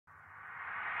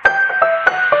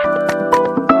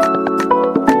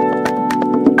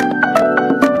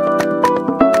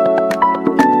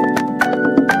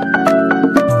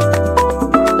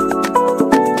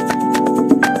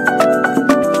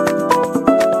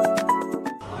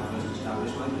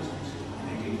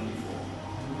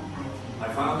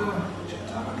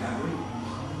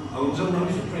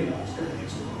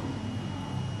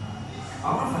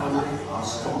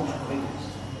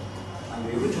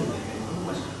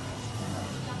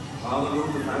Father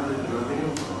moved the family to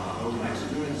Birmingham from our home in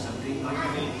Exeter in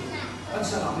 1798 and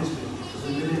set up his business as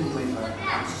a million wafer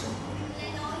and silk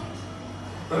merchant.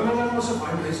 Birmingham was a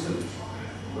fine place to live,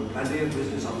 with plenty of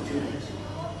business opportunities.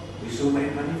 We soon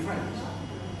made many friends,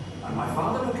 and my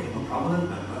father became a prominent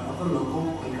member of the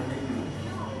local Quaker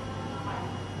community.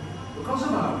 Because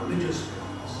of our religious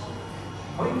beliefs,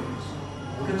 Quakers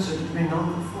were considered to be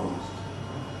nonconformists.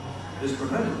 This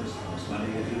prevented us from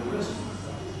studying at university,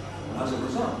 and as a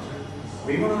result,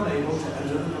 we were unable to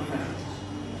enter the professions,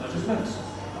 such as medicine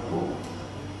and law.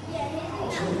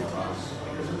 Also,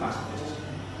 because of pacifists,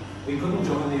 we couldn't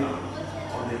join the army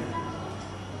or navy.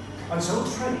 And so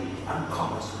trade and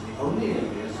commerce were the only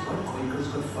areas where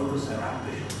Quakers could focus their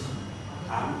ambitions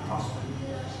and prosper.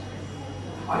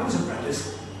 I was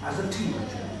apprenticed as a tea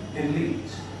merchant in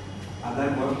Leeds, and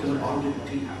then worked in a bonded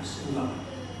tea house in London.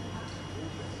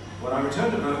 When I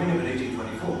returned to Birmingham in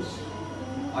 1824,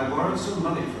 I borrowed some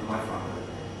money from my father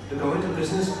to go into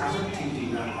business as a tea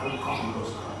dealer and cotton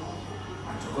roaster.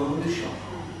 I took over the shop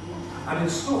and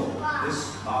installed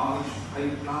this large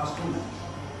plate glass window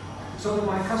so that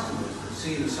my customers could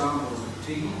see the samples of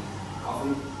tea,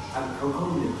 coffee, and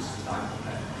cocoa nibs that I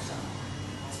prepared myself.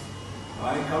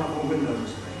 My colourful window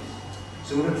displays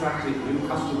soon attracted new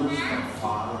customers from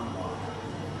far and wide.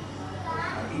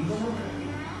 And even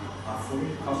today, our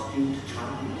fully costumed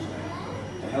Chinese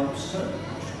to help serve the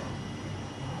shop.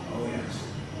 Oh yes,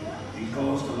 he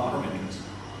caused a lot of interest.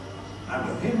 And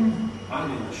with him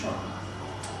running the shop,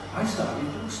 I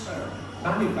started to experiment,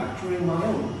 manufacturing my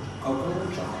own cocoa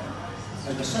and chocolate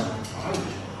and to sell it behind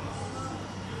the shop.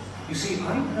 You see,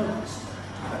 I noticed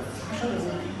that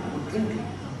fashionable people were drinking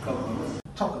cocoa,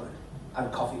 chocolate,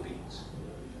 and coffee beans.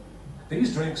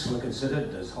 These drinks were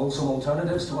considered as wholesome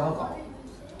alternatives to alcohol,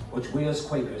 which we as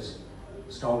Quakers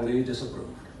strongly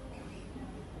disapproved.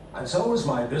 And so as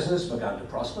my business began to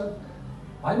prosper,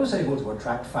 I was able to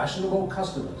attract fashionable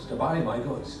customers to buy my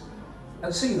goods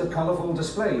and see the colourful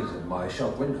displays in my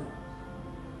shop window.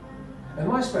 In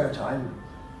my spare time,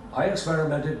 I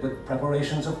experimented with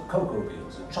preparations of cocoa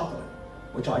beans and chocolate,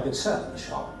 which I could sell in the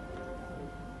shop.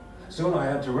 Soon I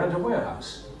had to rent a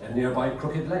warehouse in nearby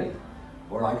Crooked Lane,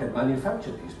 where I could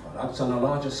manufacture these products on a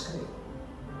larger scale.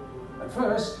 At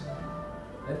first,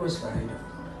 it was very difficult,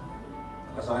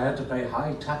 because I had to pay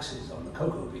high taxes on the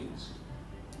cocoa beans.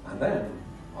 And then,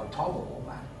 on top of all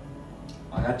that,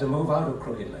 I had to move out of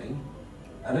Crooked Lane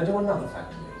and into another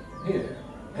factory, here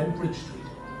in Bridge Street.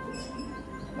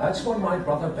 That's when my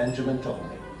brother Benjamin joined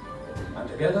me, and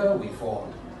together we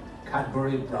formed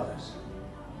Cadbury Brothers.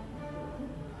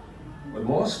 With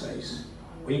more space,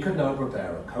 we could now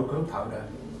prepare a cocoa powder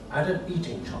and an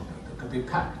eating chocolate that could be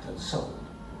packed and sold.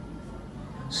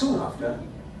 Soon after,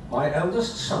 my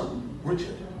eldest son,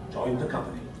 Richard, joined the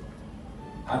company.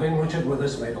 Having Richard with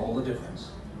us made all the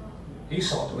difference. He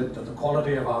saw to it that the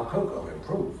quality of our cocoa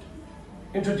improved,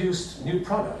 introduced new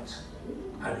products,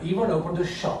 and even opened a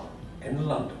shop in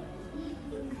London.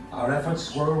 Our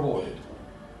efforts were rewarded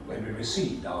when we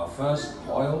received our first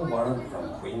royal warrant from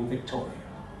Queen Victoria.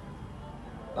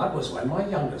 That was when my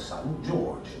younger son,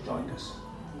 George, joined us.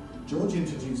 George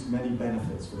introduced many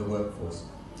benefits for the workforce,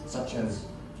 such as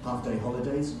half-day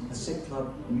holidays, a sick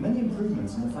club, and many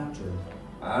improvements in the factory.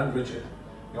 And Richard,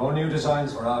 your new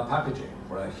designs for our packaging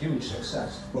were a huge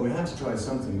success. Well, we had to try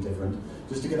something different,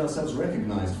 just to get ourselves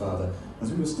recognized, Father,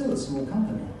 as we were still a small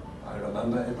company. I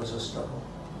remember it was a struggle,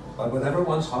 but with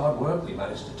everyone's hard work, we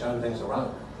managed to turn things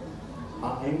around.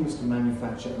 Our aim was to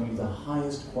manufacture only the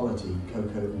highest quality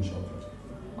cocoa and chocolate.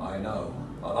 I know,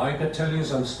 and I could tell you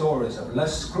some stories of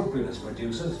less scrupulous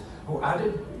producers who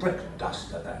added brick dust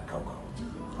to their cocoa.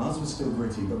 Ours was still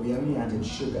gritty, but we only added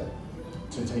sugar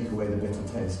to take away the bitter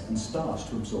taste and starch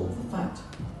to absorb the fat.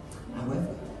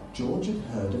 However, George had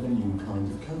heard of a new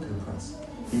kind of cocoa press.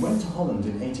 He went to Holland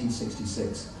in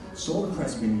 1866, saw the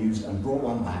press being used and brought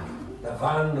one back. The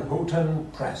Van Houten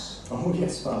press. Oh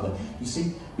yes, Father. You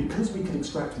see, because we could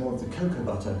extract more of the cocoa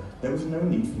butter, there was no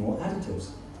need for more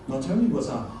additives. Not only was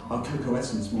our cocoa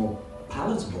essence more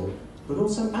palatable, but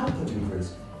also output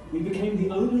increased. We became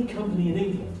the only company in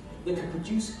England that could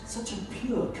produce such a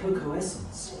pure cocoa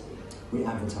essence. We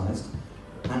advertised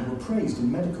and were praised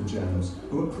in medical journals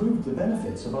who approved the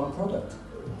benefits of our product.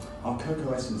 Our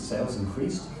cocoa essence sales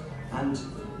increased and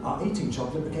our eating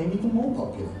chocolate became even more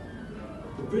popular.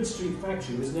 The Bridge Street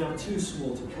factory was now too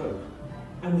small to cope,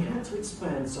 and we had to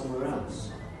expand somewhere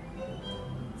else.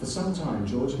 For some time,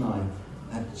 George and I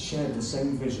had shared the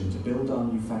same vision to build our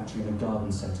new factory in a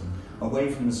garden setting,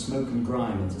 away from the smoke and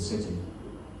grime of the city.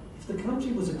 If the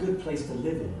country was a good place to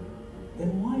live in,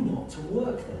 then why not to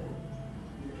work there?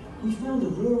 We found a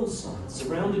rural site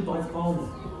surrounded by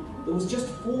farmland, that was just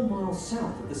 4 miles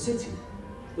south of the city.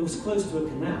 It was close to a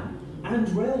canal and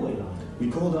railway line. We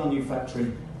called our new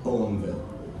factory Bourneville,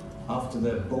 after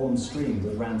the Bourne stream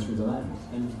that ran through the land.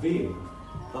 And Ville,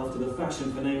 after the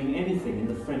fashion for naming anything in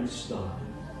the French style.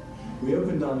 We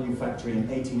opened our new factory in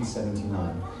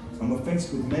 1879 and were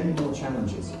faced with many more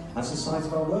challenges as the size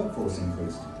of our workforce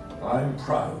increased. I'm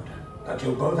proud that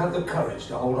you both have the courage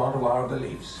to hold on to our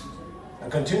beliefs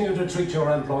and continue to treat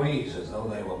your employees as though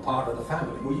they were part of the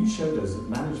family. Well, you showed us that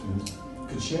management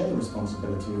could share the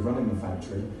responsibility of running the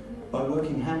factory by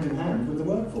working hand in hand with the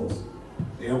workforce.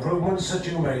 The improvements that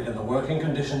you made in the working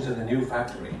conditions in the new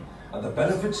factory and the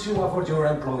benefits you offered your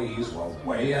employees were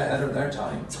way ahead of their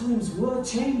time. Times were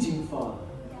changing, Father.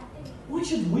 Why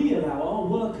should we allow our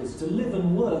workers to live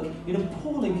and work in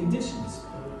appalling conditions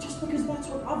just because that's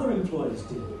what other employers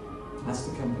do? As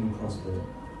the company prospered,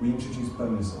 we introduced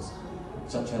bonuses,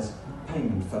 such as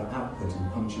payment for output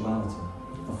and punctuality,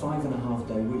 a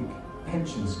 5.5-day week,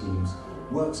 pension schemes,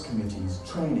 works committees,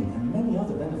 training, and many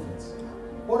other benefits.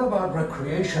 What about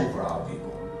recreation for our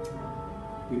people?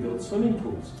 We built swimming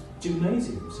pools,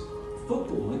 gymnasiums,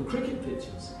 football and cricket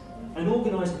pitches, and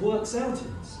organised works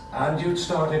outings. And you'd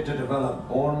started to develop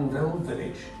Bourneville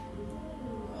Village.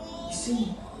 You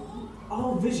see,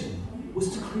 our vision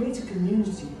was to create a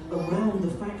community around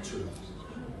the factory,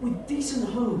 with decent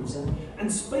homes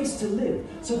and space to live,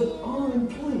 so that our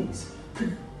employees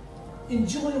could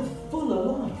enjoy a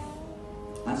fuller life.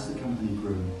 As the company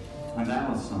grew, and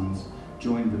our sons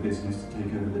joined the business to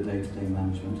take over the day-to-day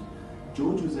management,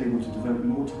 George was able to devote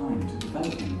more time to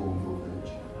developing Bourneville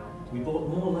Village. We bought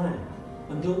more land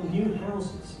and built new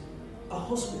houses, a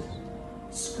hospital,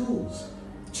 schools,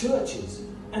 churches,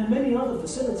 and many other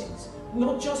facilities,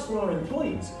 not just for our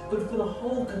employees, but for the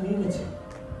whole community.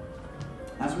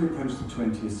 As we approached the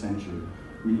 20th century,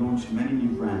 we launched many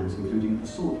new brands, including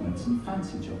assortments and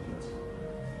fancy chocolates.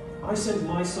 I sent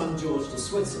my son George to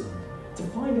Switzerland to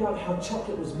find out how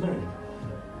chocolate was made,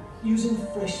 using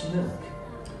fresh milk.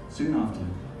 Soon after,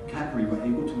 Cadbury were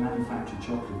able to manufacture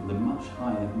chocolate with a much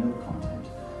higher milk content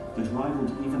that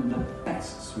rivaled even the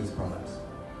best Swiss products.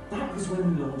 That was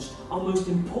when we launched our most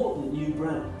important new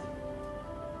brand.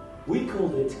 We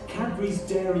called it Cadbury's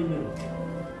Dairy Milk.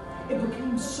 It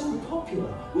became so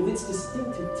popular with its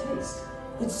distinctive taste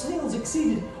that sales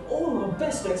exceeded all our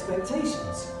best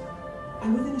expectations.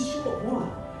 And within a short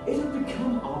while, it had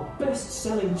become our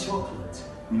best-selling chocolate.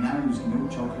 We now use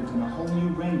milk chocolate in a whole new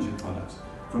range of products,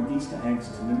 from Easter eggs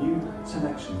to the new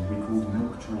selection we called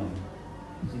Milk Trade.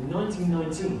 In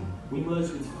 1919, we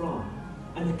merged with Fry,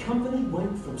 and the company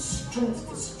went from strength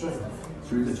to strength.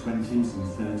 Through the 20s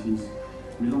and 30s,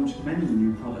 we launched many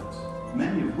new products,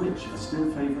 many of which are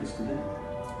still favourites today.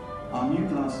 Our new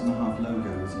glass-and-a-half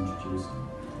logo was introduced,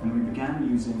 and we began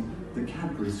using the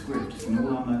Cadbury script in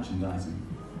all our merchandising.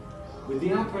 With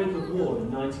the outbreak of war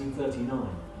in 1939,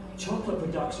 chocolate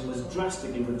production was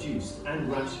drastically reduced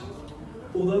and rationed,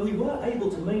 although we were able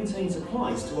to maintain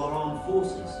supplies to our armed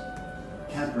forces.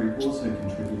 Cadbury also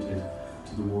contributed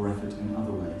to the war effort in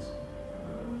other ways.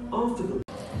 After the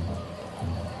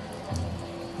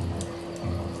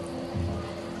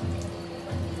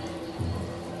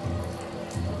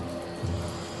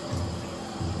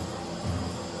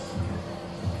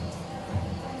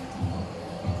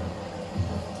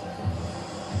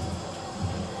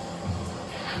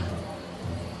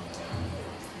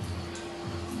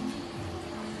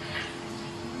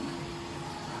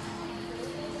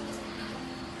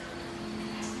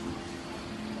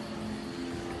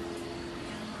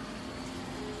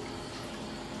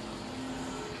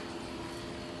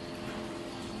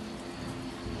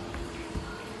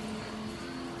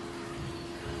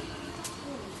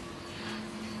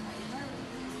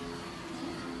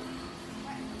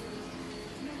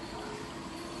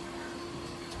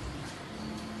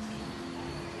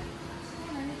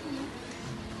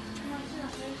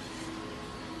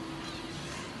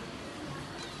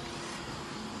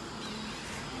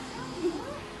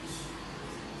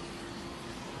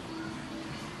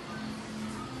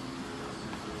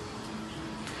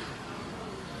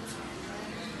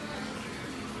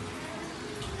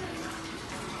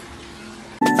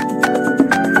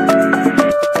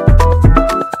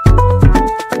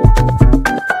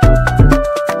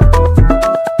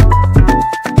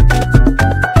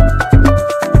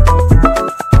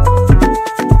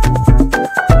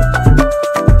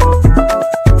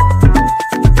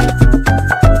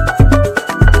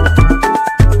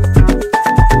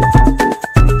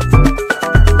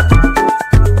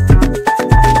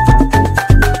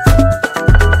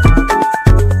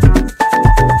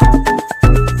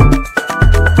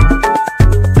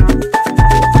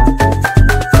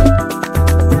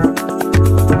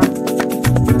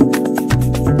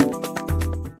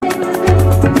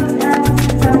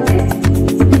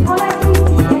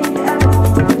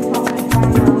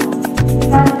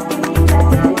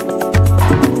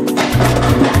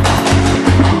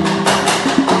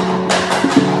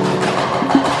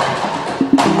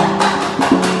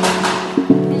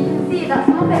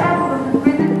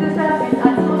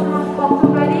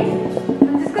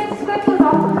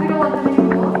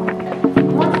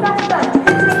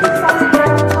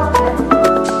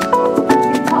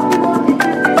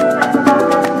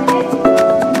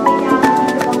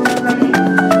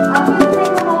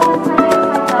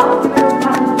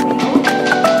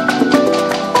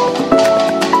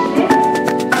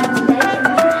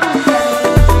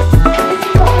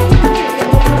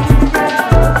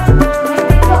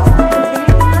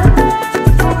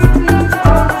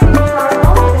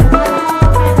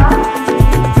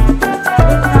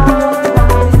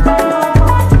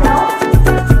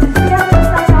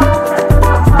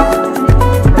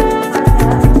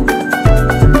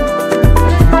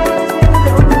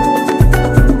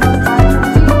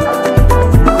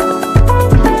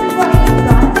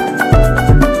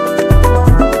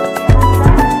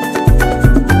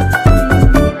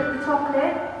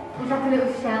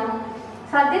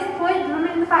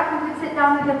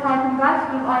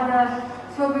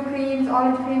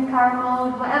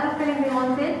caramel, whatever filling they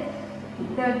wanted.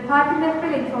 They would pipe in their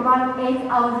filling for around 8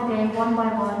 hours a day, one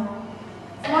by one.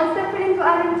 So once their fillings were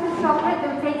added into the chocolate, they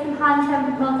would take some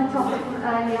hand-tempered melted chocolate from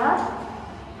earlier,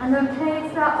 and they would place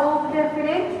that over their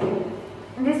filling.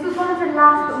 And this was one of the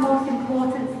last but most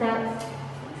important steps.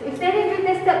 So if they didn't do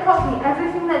this step properly,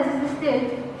 everything that Jesus did.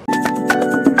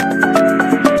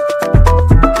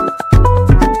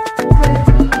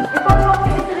 If our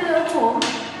chocolate is in a little form,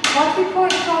 once we pour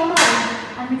it to our mold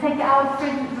and we take it out of the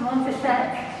fridge and once it's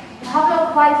set, have a lot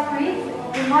of white streaks.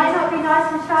 It might not be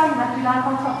nice and shiny like we like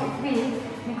our chocolate to be.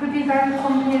 It could be very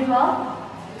clumpy as well.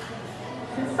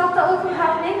 So to stop that all from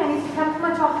happening, I need to temper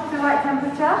my chocolate to the right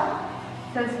temperature.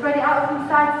 So spread it out from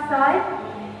side to side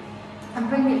and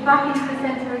bring it back into the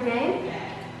centre again.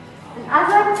 And as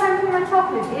I'm tempering my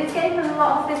chocolate, it is getting a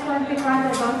lot of thicker and thicker as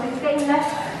I go, so it's getting less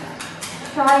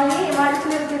shiny. It might look a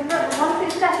little different, but once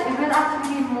it's set, it will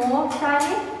actually be more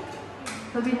shiny.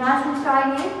 So it'll be nice and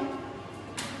shiny.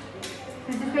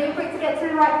 So just wait for it to get to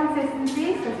the right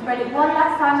consistency, so spread it one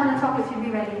last time and the chocolate should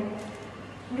be ready.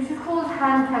 And this is called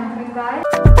hand tempering, guys.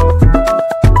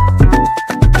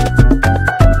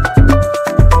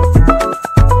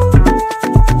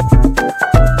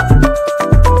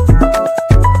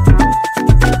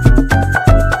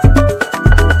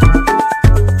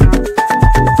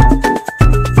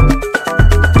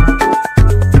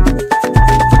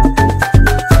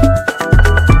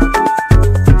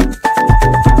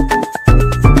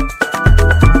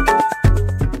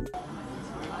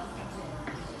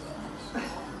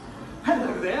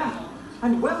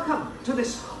 And welcome to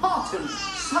this hot and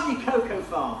sunny cocoa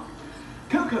farm.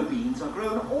 Cocoa beans are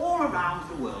grown all around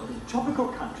the world in tropical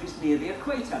countries near the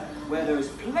equator, where there is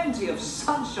plenty of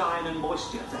sunshine and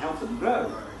moisture to help them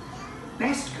grow.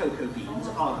 Best cocoa beans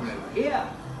are grown here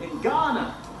in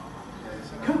Ghana.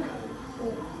 Cocoa,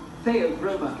 or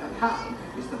Theobroma cacao,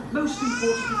 is the most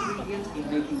important ingredient in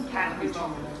making Cadbury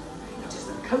chocolate. It is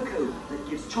the cocoa that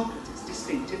gives chocolate its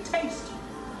distinctive taste.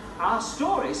 Our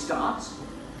story starts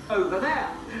over there,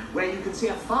 where you can see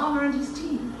a farmer and his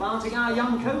team planting our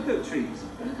young cocoa trees.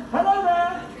 Hello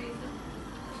there!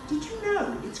 Did you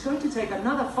know it's going to take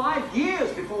another 5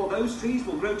 years before those trees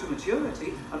will grow to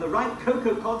maturity and the ripe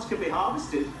cocoa pods can be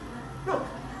harvested? Look,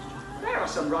 there are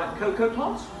some ripe cocoa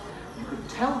pods. You can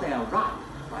tell they are ripe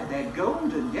by their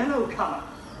golden yellow colour.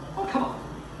 Oh, come on,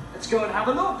 let's go and have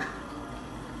a look.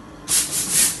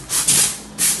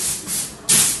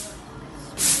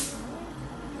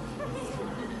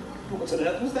 What on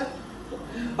earth was that?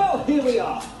 Well, here we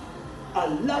are. A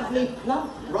lovely,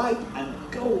 plump, ripe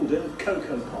and golden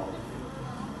cocoa pod.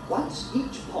 Once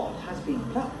each pod has been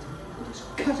plucked, it is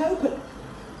cut open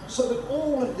so that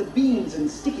all of the beans and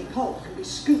sticky pulp can be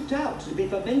scooped out to be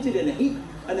fermented in a heap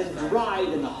and then dried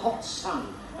in the hot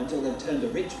sun until they've turned a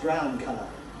rich brown colour.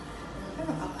 There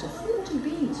are up to 40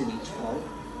 beans in each pod.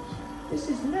 This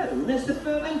is known as the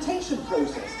fermentation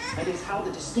process and is how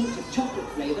the distinctive chocolate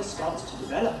flavour starts to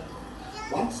develop.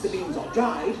 Once the beans are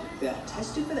dried, they are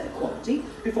tested for their quality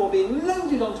before being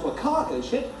loaded onto a cargo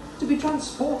ship to be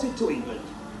transported to England.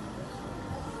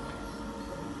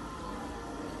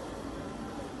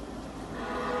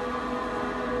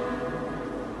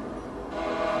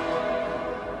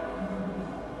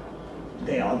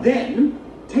 They are then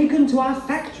taken to our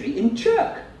factory in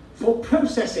Chirk for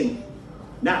processing.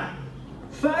 Now,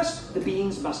 first the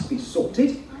beans must be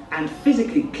sorted and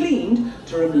physically cleaned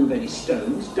to remove any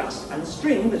stones, dust and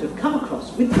string that have come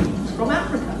across with beans from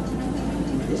Africa.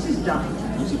 This is done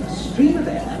using a stream of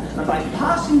air and by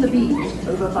passing the beans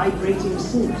over vibrating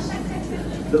sieves.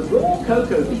 The raw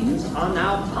cocoa beans are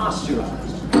now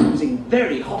pasteurized using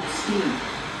very hot steam.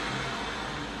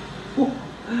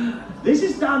 This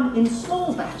is done in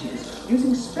small batches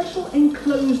using special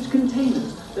enclosed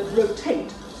containers that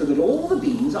rotate so that all the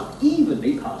beans are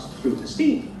evenly passed through the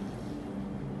steam.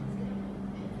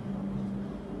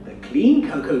 Clean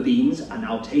cocoa beans are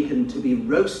now taken to be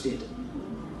roasted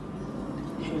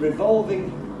in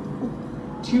revolving,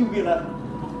 tubular,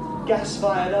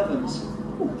 gas-fired ovens.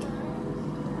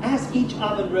 As each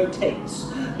oven rotates,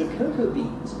 the cocoa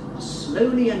beans are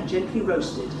slowly and gently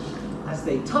roasted as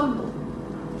they tumble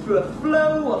through a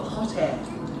flow of hot air.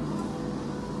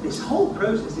 This whole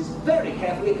process is very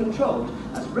carefully controlled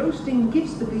as roasting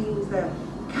gives the beans their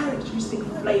characteristic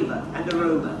flavour and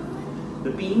aroma.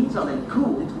 The beans are then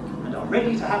cooled and are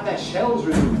ready to have their shells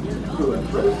removed through a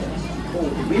process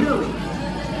called winnowing.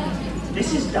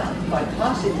 This is done by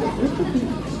passing the little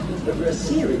beans over a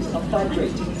series of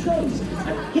vibrating trays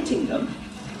and hitting them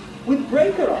with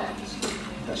breaker arms.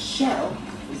 The shell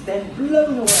is then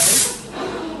blown away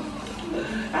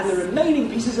and the remaining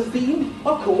pieces of bean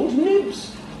are called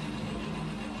nibs.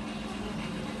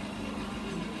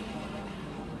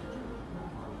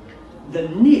 The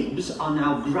nibs are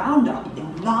now ground up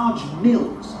in large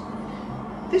mills.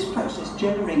 This process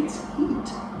generates heat,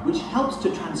 which helps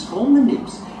to transform the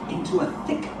nibs into a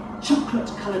thick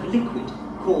chocolate-coloured liquid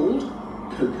called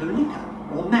cocoa liquor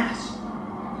or mass.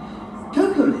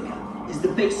 Cocoa liquor is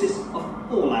the basis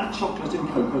of all our chocolate and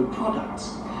cocoa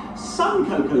products. Some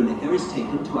cocoa liquor is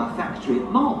taken to our factory at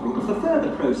Marlbrook for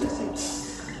further processing.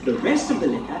 The rest of the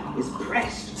liquor is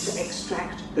pressed to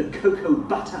extract the cocoa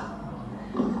butter.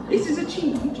 This is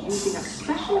achieved using a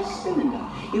special cylinder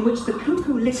in which the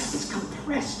cocoa liquor is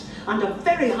compressed under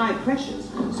very high pressures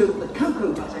so that the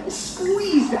cocoa butter is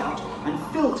squeezed out and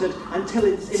filtered until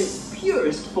it's in its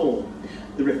purest form.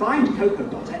 The refined cocoa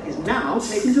butter is now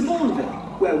taken to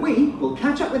Bourneville, where we will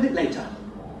catch up with it later.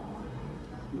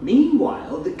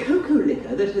 Meanwhile, the cocoa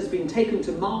liquor that has been taken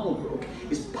to Marlbrook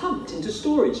is pumped into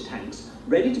storage tanks,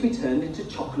 ready to be turned into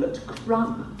chocolate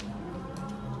crumb.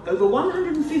 Over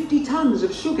 150 tons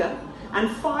of sugar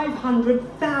and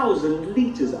 500,000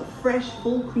 litres of fresh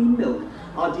full cream milk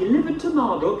are delivered to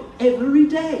Marlbrook every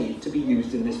day to be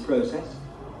used in this process.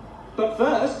 But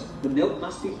first, the milk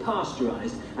must be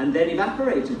pasteurised and then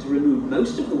evaporated to remove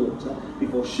most of the water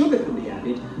before sugar can be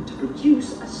added to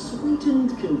produce a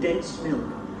sweetened condensed milk.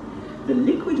 The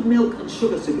liquid milk and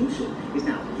sugar solution is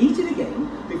now heated again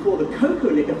before the cocoa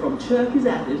liquor from Chirk is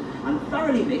added and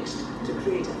thoroughly mixed to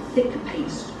create a thick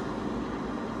paste.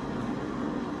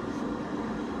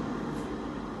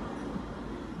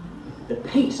 The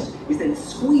paste is then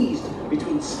squeezed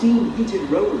between steam-heated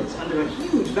rollers under a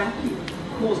huge vacuum,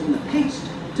 causing the paste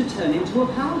to turn into a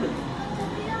powder.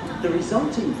 The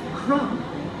resulting crumb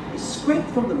is scraped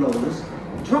from the rollers,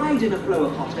 dried in a flow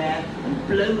of hot air, and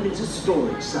blown into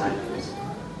storage silos.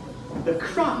 The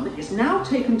crumb is now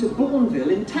taken to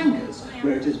Bourneville in tankers,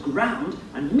 where it is ground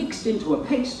and mixed into a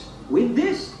paste with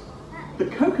this, the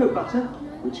cocoa butter,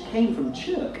 which came from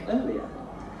Chirk earlier.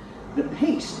 The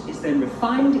paste is then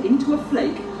refined into a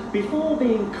flake before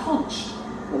being conched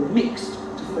or mixed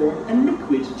to form a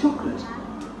liquid chocolate.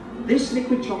 This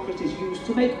liquid chocolate is used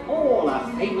to make all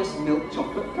our famous milk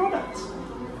chocolate products.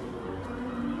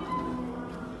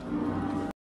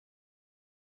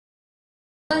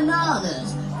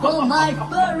 Bananas for my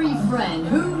furry friend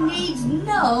who needs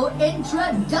no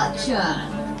introduction.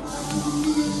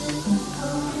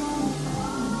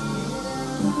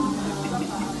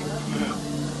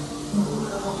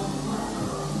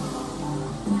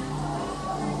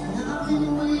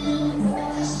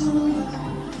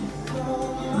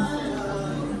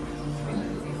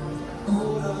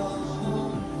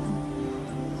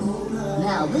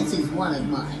 Now this is one of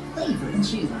my favorite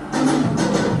tunes.